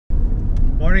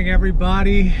Morning,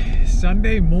 everybody.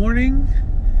 Sunday morning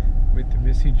with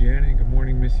Missy Jen. And good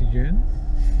morning, Missy Jen.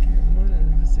 Good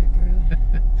morning, Missy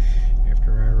girl.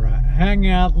 After our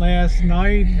hangout last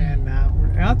night, and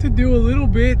we're out to do a little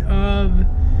bit of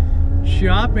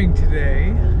shopping today.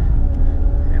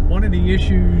 And one of the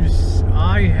issues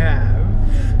I have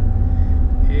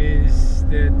is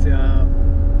that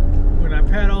when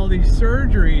I've had all these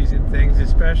surgeries and things,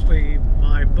 especially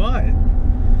my butt,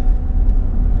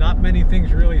 not many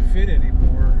things really fit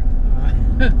anymore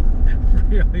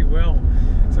really well.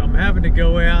 So I'm having to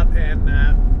go out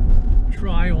and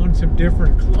try on some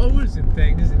different clothes and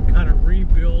things and kind of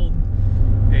rebuild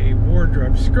a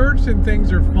wardrobe. Skirts and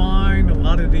things are fine, a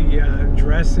lot of the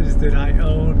dresses that I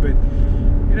own, but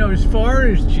you know, as far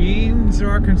as jeans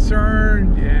are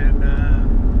concerned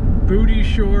and booty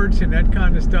shorts and that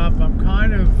kind of stuff, I'm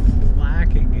kind of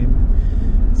lacking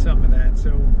in some of that.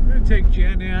 So I'm going to take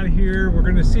Jen out here. We're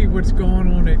going to see what's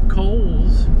going on at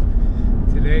Kohl's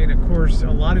today. And of course, a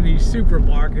lot of these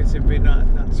supermarkets have been, not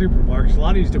supermarkets, a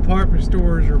lot of these department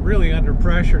stores are really under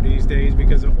pressure these days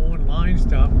because of online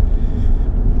stuff.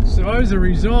 So as a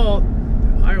result,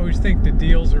 I always think the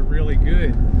deals are really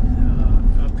good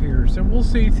up here. So we'll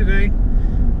see today.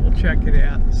 We'll check it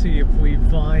out and see if we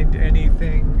find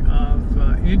anything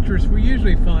of interest. We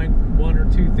usually find one or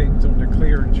two things on the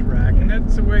clearance rack, and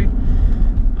that's the way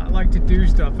I like to do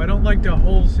stuff. I don't like to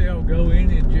wholesale go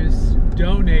in and just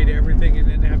donate everything and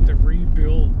then have to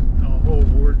rebuild a whole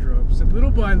wardrobe. So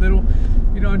little by little,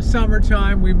 you know, in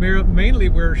summertime we mainly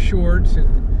wear shorts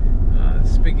and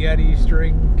spaghetti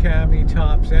string cami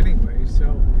tops anyway.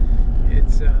 So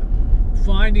it's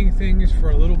finding things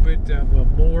for a little bit of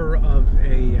more of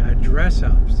a dress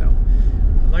up. So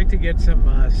I'd like to get some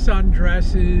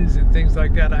sundresses and things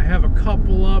like that. I have a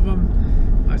couple of them.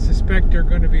 I suspect they're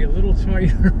going to be a little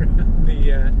tighter on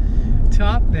the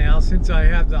top now since I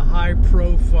have the high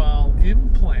profile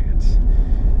implants.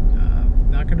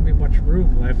 Not going to be much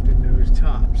room left in those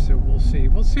tops, so we'll see.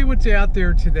 We'll see what's out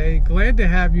there today. Glad to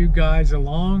have you guys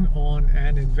along on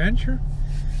an adventure,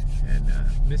 and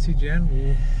Missy Jen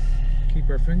will keep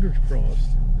our fingers crossed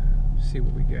and see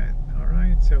what we got. All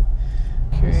right, so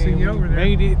we'll see you over there.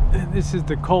 Made it. This is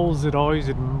the Kohl's that always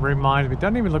reminds me. It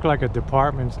doesn't even look like a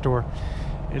department store.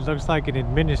 It looks like an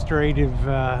administrative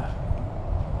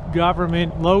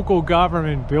local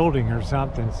government building or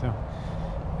something. So,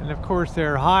 and of course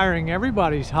they're hiring.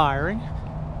 Everybody's hiring.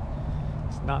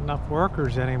 There's not enough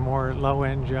workers anymore at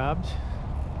low-end jobs.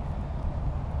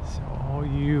 So all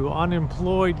you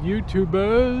unemployed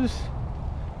YouTubers,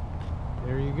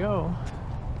 there you go.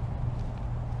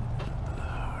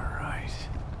 Alright.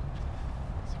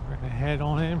 So we're going to head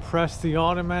on in, press the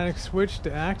automatic switch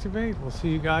to activate. We'll see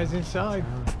you guys inside.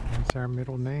 That's our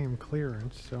middle name,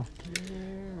 Clearance. So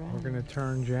we're going to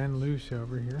turn Jen loose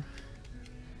over here.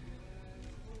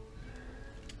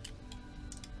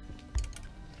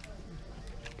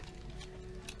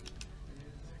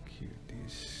 Cute,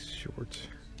 these shorts.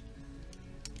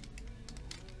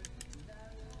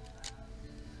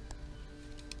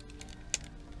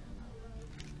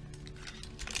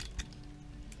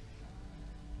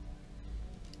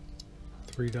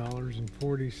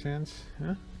 $3.40,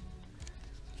 huh?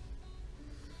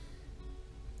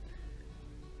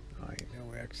 I ain't no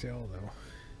XL though,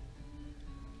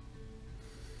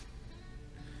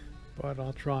 but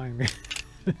I'll try me.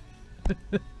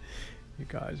 You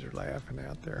guys are laughing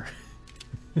out there.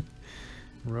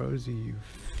 Rosie, you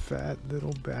fat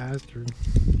little bastard.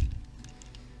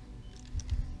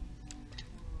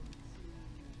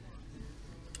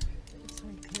 It's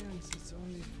on clearance, it's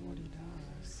only $40.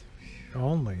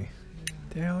 Only? Yeah.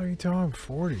 The hell are you talking?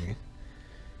 40?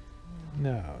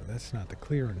 No, that's not the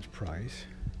clearance price.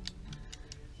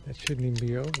 That shouldn't even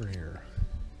be over here.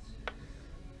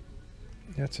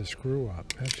 That's a screw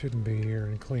up. That shouldn't be here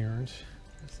in clearance.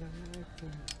 Is that right?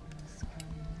 This kind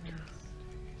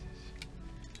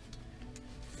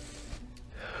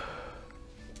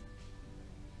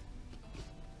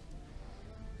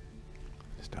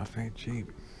of Stuff ain't cheap.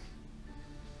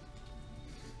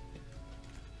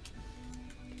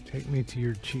 Take me to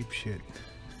your cheap shit.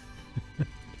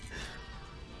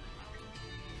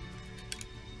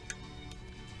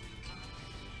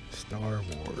 Star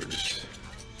Wars.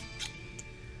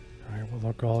 Alright, we'll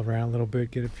look all around a little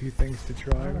bit, get a few things to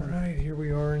try. Alright, here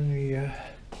we are in the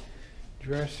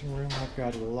dressing room. I've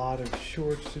got a lot of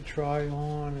shorts to try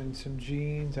on and some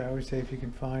jeans. I always say if you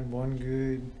can find one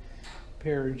good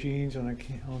pair of jeans on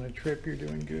a trip, you're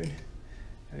doing good.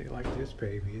 How do you like this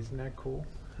baby? Isn't that cool?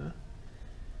 Huh?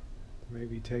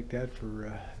 Maybe take that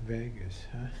for Vegas,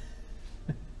 huh?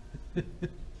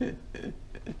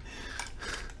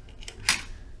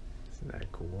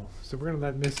 cool. So we're gonna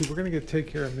let Missy, we're gonna take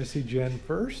care of Missy Jen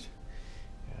first.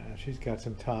 She's got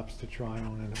some tops to try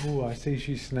on, and oh, I see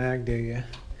she snagged a.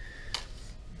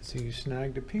 So you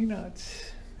snagged the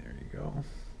peanuts. There you go.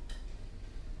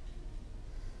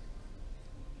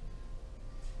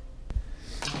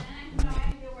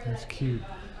 That's cute,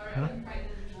 huh?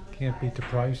 Can't beat the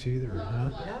price either, huh?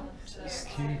 Yeah, It's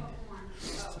cute.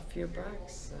 just a few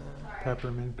bucks.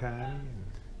 Peppermint patty. And,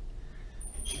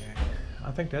 yeah,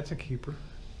 I think that's a keeper.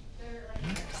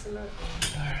 Absolutely.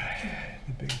 Alright,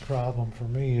 the big problem for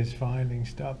me is finding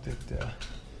stuff that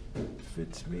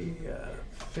fits me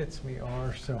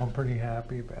so I'm pretty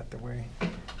happy about the way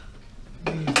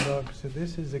these look. So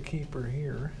this is a keeper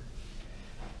here,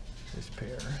 this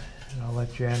pair, and I'll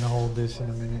let Jan hold this in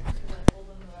a minute.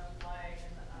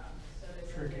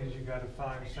 Trick is you got to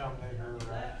find some that are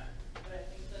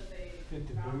fit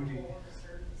the booty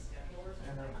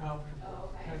and are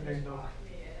comfortable, and they look.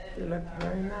 They look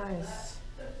very nice.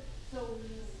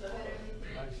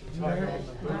 Very, nice,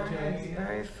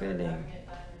 very fitting.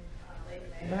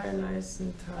 Very nice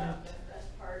and tight.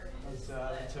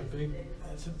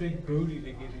 It's a big booty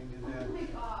to get into that.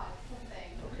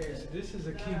 Okay, so this is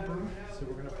a keeper. So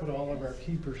we're gonna put all of our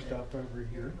keeper stuff over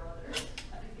here.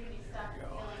 There we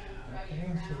go.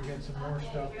 Okay, so we got some more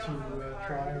stuff to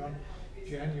try on.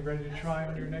 Jen, you ready to try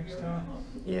on your next top?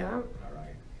 Yeah. All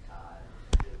right.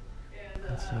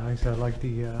 That's nice. I like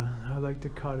the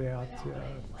cut out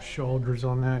shoulders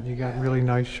on that. You got really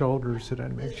nice shoulders, so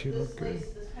that makes you look good.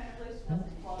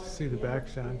 See the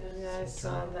backside. Yeah, I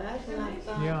saw that and I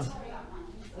thought, Yeah,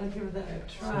 I'll give that a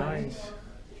it's try. nice.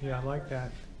 Yeah, I like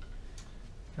that.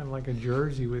 Kind of like a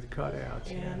jersey with cutouts.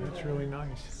 Yeah, And, that's really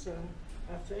nice. So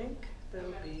I think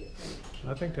that'll be.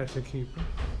 I think that's a keeper.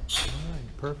 All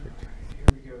right, perfect. Here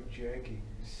we go, jeggings,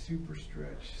 super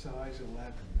stretch, size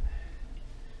 11.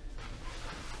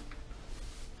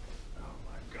 Oh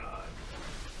my God.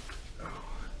 Oh.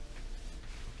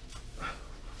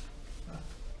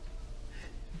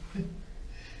 Damn,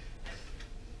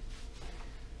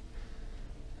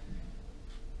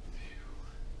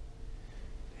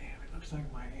 it looks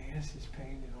like my ass is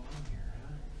painted on here,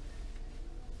 huh?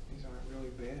 These aren't really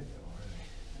bad though, are they?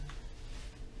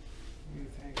 What do you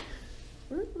think?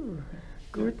 Ooh,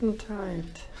 good and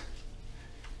tight.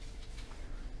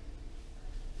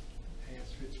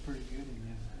 Pants fits pretty good in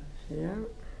that, huh? Yeah.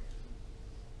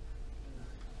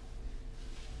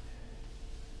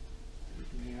 It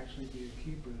may actually be a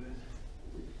keeper then.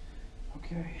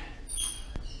 Okay.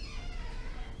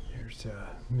 There's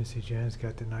Missy Jen's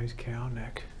got the nice cow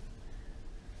neck.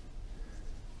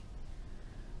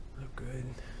 Look good.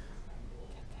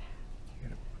 You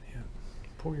gotta,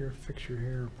 yeah, fix your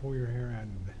hair, pull your hair out,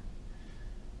 and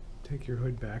take your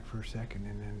hood back for a second,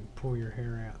 and then pull your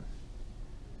hair out.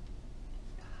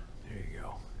 There you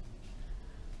go.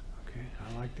 Okay,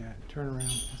 I like that. Turn around.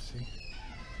 Let's see.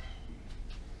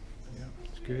 Yeah,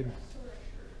 it's good.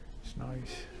 It's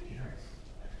nice. Yeah.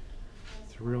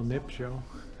 It's a real nip show. All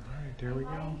right, there we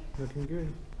go. Looking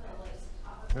good.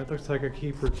 That looks like a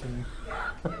keeper to me.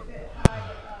 I'll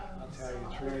tell you,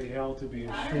 it's really hell to be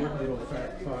a short little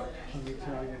fat fuck. Let me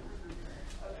tell you.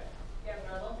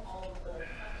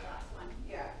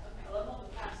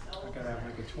 I gotta have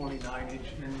like a 29-inch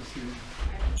inseam.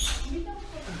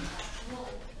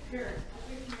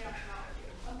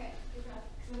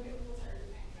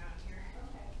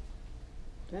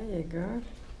 There you go.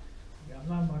 Yeah, I'm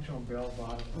not much on bell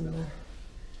bottoms. And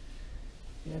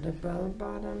yeah, the bell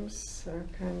bottoms are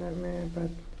kind of meh, but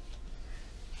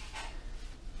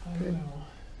I don't know.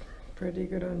 pretty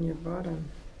good on your bottom.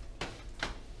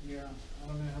 Yeah, I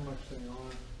don't know how much they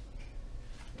are.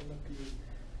 They look good.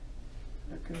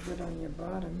 Looking good on your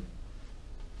bottom.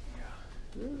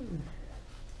 Yeah, Ooh.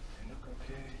 they look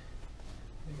okay.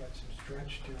 They got some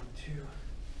stretch to them too.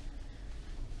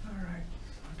 All right,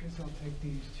 I guess I'll take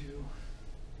these two.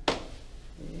 Yeah.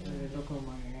 They look on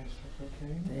my ass. Look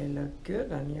okay. They look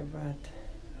good on your butt.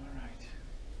 All right.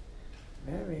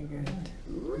 Very good.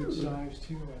 Good Ooh. size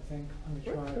too, I think. Let me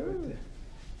try it with the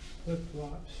flip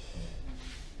flops.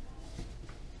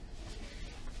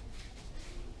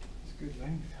 It's good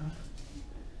length, huh?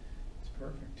 It's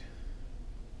perfect.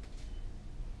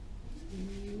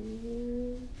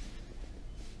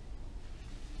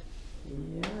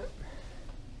 Yeah.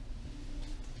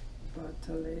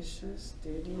 Botalicious.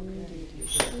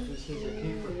 This is a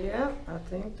keeper. Yeah, I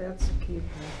think that's a keeper.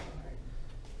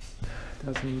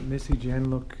 Doesn't Missy Jen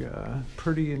look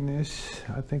pretty in this?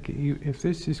 I think if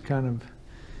this is kind of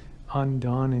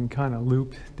undone and kind of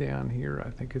looped down here, I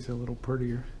think it's a little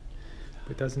prettier.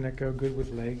 But doesn't that go good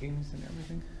with leggings and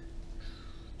everything?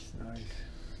 It's nice.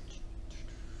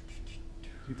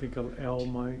 You think an L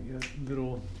might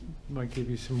might give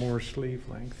you some more sleeve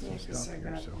length and Because stuff I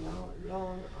here. got So long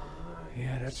arms.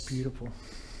 yeah, that's beautiful.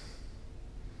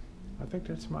 I think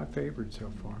that's my favorite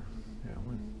so far. Yeah,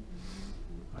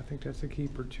 I think that's a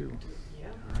keeper too. Yeah.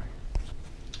 All right.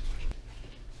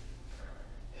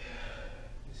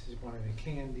 This is one of the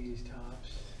Candies tops.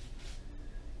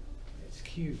 It's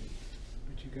cute,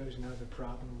 but you guys know the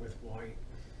problem with white.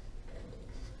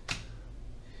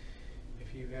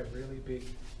 If you have really big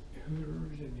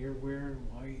hooters and you're wearing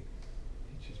white,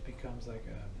 it just becomes like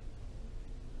a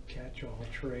catch-all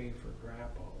tray for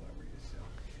crap all over you. So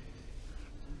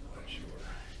I'm not sure.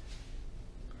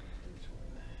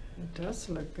 It does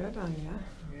look good on you.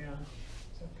 Yeah,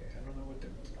 it's okay. I don't know what the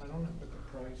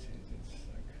price is. It's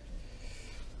like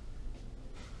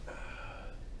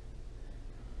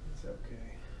it's okay.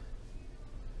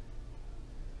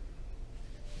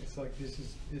 It's like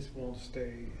this won't stay.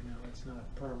 You know, it's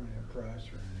not permanent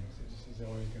press or anything. So this is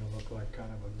always going to look like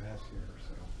kind of a mess here.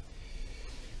 So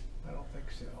I don't think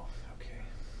so. Okay.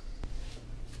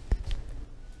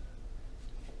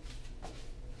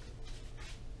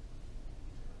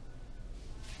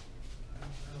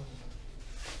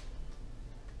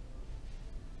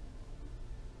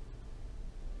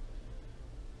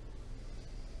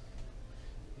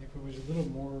 If it was a little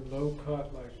more low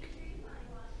cut, like,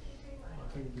 I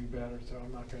think it'd be better, so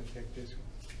I'm not going to take this one.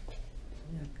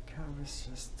 Yeah, the cover's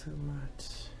just too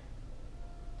much.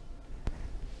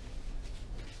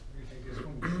 You think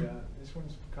this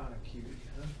one's kind of cute,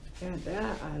 huh?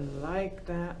 Yeah, I like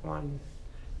that one.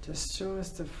 Just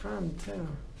shows the front too.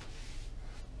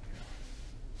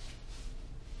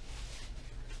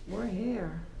 We're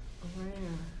here.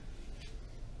 Where?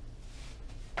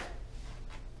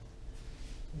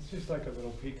 It's just like a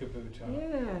little peekaboo top.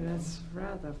 Yeah, that's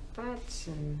rather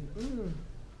fetching. Yeah.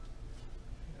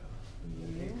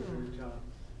 Peekaboo top.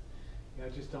 Yeah, I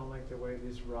just don't like the way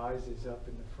this rises up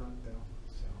in the front though.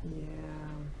 So.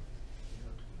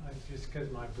 Yeah. It's just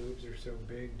because my boobs are so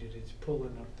big that it's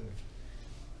pulling up the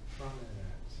front of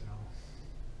that. So.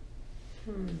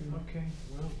 Okay.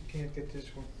 Well, can't get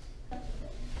this one.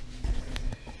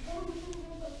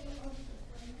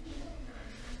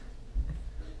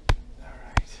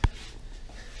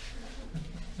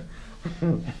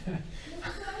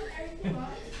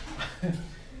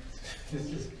 This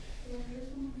is,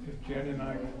 if Jen and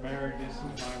I get married, this is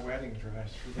my wedding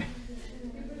dress for them.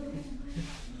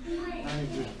 I'm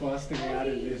just busting out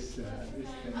of this thing.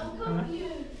 Huh?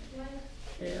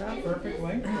 Yeah. Perfect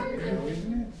length,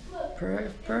 isn't it?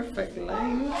 Perfect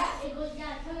length.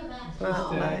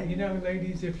 Just, you know,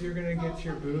 ladies, if you're going to get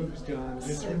your boobs done,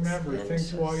 just 6 remember, think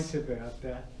inches. twice about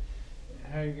that.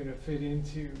 How you're going to fit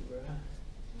into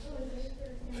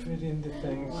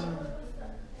things.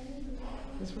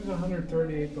 This was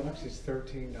 $138. It's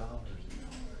 $13 now.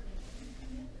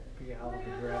 Big hell of a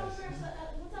dress.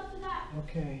 Huh?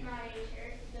 Okay.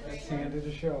 That's the end of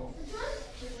the show.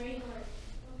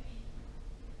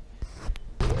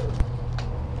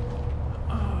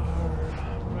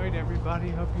 Alright, everybody.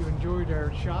 Hope you enjoyed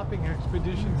our shopping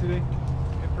expedition today.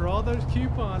 And for all those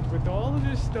coupons, with all of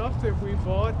this stuff that we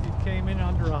bought, it came in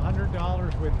under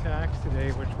 $100 with tax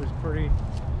today, which was pretty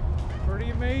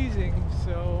amazing.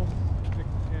 So,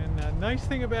 and the nice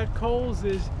thing about Kohl's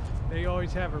is they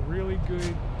always have a really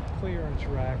good clearance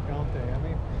rack, don't they? I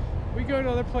mean, we go to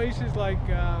other places like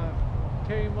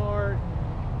Kmart,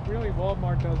 and really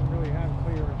Walmart doesn't really have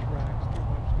clearance racks too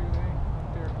much, do they?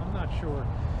 Up there? I'm not sure.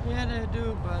 Yeah, they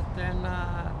do, but they're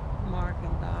not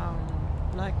marking down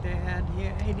like they had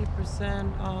here,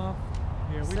 80% off.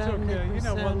 Yeah, we took, you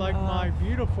know what, like my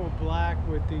beautiful black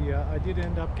with the, I did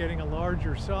end up getting a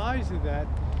larger size of that.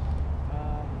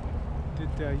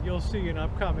 That you'll see in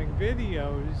upcoming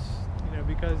videos, you know,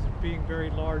 because being very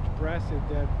large-breasted,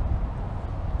 that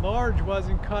large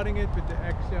wasn't cutting it, but the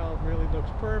XL really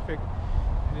looks perfect.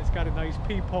 And it's got a nice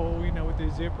peephole, you know, with the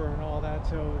zipper and all that.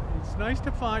 So it's nice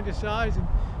to find a size, and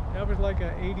that was like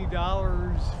 $80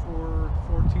 for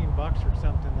 14 bucks or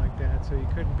something like that. So you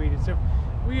couldn't beat it. So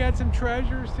we had some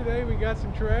treasures today. We got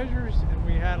some treasures, and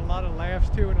we had a lot of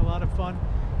laughs too, and a lot of fun.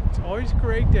 It's always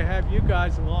great to have you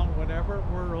guys along whenever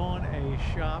we're on a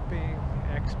shopping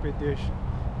expedition.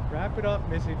 Wrap it up,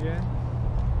 Missy Jen.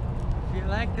 If you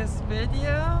like this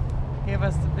video, give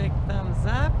us a big thumbs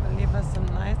up and leave us some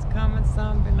nice comments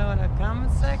down below in the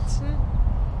comment section.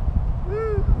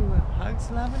 Woo! Hugs,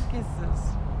 love, and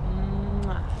kisses.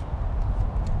 Mwah.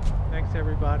 Thanks,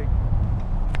 everybody.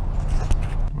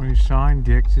 Well, sign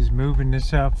Dix is moving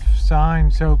this up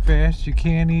sign so fast you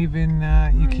can't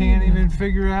even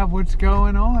figure out what's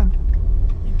going on.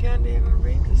 You can't even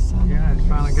read the sign. Yeah, I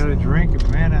finally got a drink,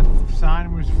 and man, that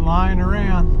sign was flying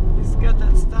around. He's got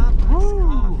that Starbucks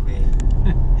coffee.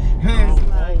 All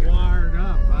wired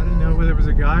up. I didn't know whether it was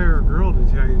a guy or a girl, to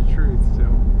tell you the truth. So.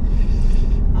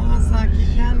 I was like, you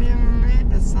can't even read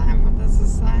the sign. What does the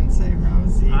sign say,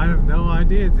 Rosie? I have no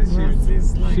idea.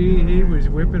 Rosie's like, he was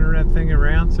whipping her that thing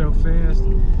around so fast.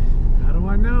 How do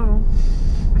I know?